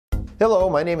Hello,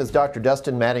 my name is Dr.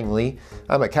 Dustin Mattingly.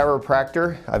 I'm a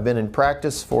chiropractor. I've been in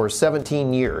practice for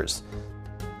 17 years.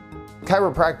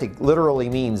 Chiropractic literally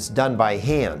means done by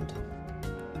hand.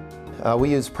 We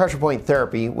use pressure point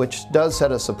therapy, which does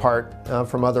set us apart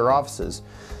from other offices.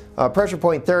 Pressure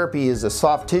point therapy is a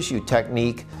soft tissue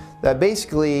technique that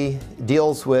basically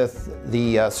deals with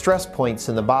the stress points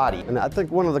in the body. And I think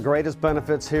one of the greatest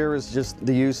benefits here is just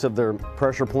the use of their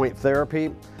pressure point therapy,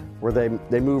 where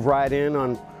they move right in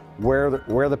on where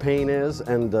the pain is,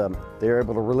 and they're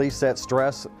able to release that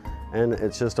stress, and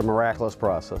it's just a miraculous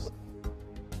process.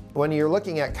 When you're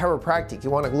looking at chiropractic, you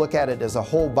want to look at it as a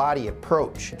whole body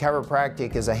approach.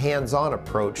 Chiropractic is a hands-on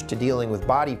approach to dealing with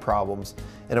body problems,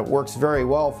 and it works very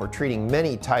well for treating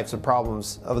many types of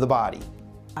problems of the body.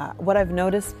 What I've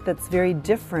noticed that's very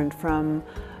different from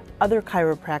other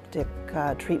chiropractic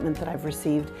treatment that I've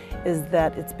received is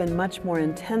that it's been much more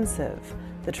intensive,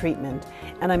 the treatment,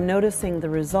 and I'm noticing the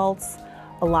results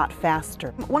a lot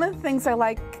faster. One of the things I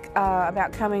like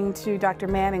about coming to Dr.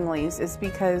 Mattingly's is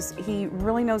because he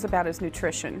really knows about his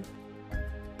nutrition.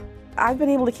 I've been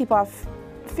able to keep off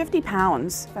 50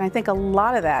 pounds, and I think a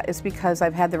lot of that is because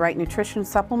I've had the right nutrition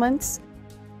supplements.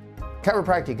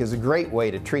 Chiropractic is a great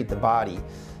way to treat the body.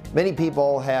 Many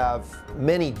people have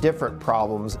many different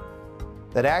problems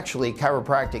that actually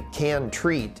chiropractic can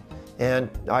treat, and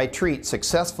I treat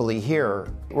successfully here.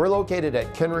 We're located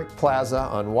at Kenrick Plaza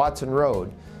on Watson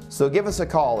Road, so give us a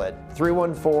call at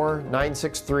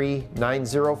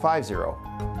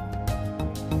 314-963-9050.